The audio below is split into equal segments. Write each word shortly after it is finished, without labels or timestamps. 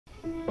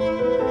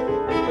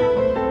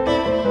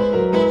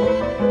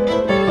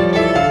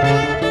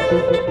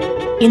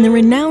In the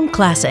renowned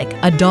classic,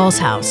 A Doll's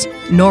House,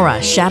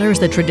 Nora shatters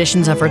the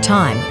traditions of her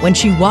time when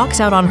she walks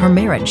out on her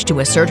marriage to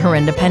assert her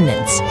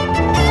independence.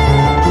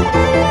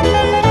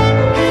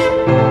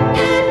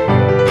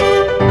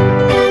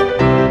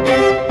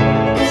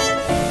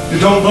 You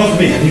don't love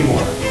me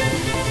anymore.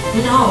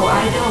 No,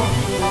 I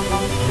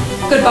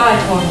don't. Goodbye,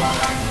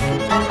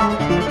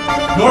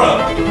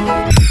 Nora.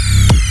 Nora!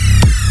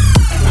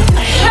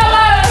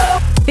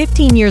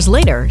 15 years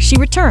later, she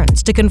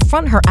returns to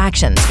confront her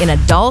actions in A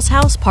Doll's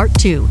House Part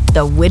 2,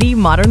 the witty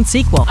modern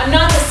sequel. I'm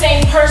not the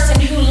same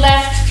person who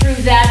left through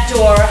that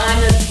door.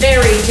 I'm a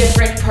very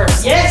different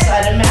person. Yes,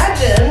 I'd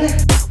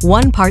imagine.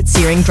 One part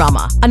searing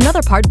drama,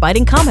 another part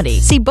biting comedy.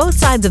 See both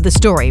sides of the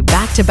story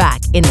back to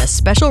back in the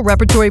special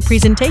repertory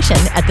presentation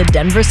at the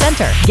Denver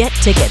Center. Get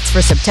tickets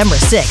for September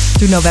 6th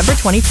through November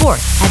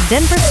 24th at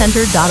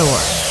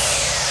denvercenter.org.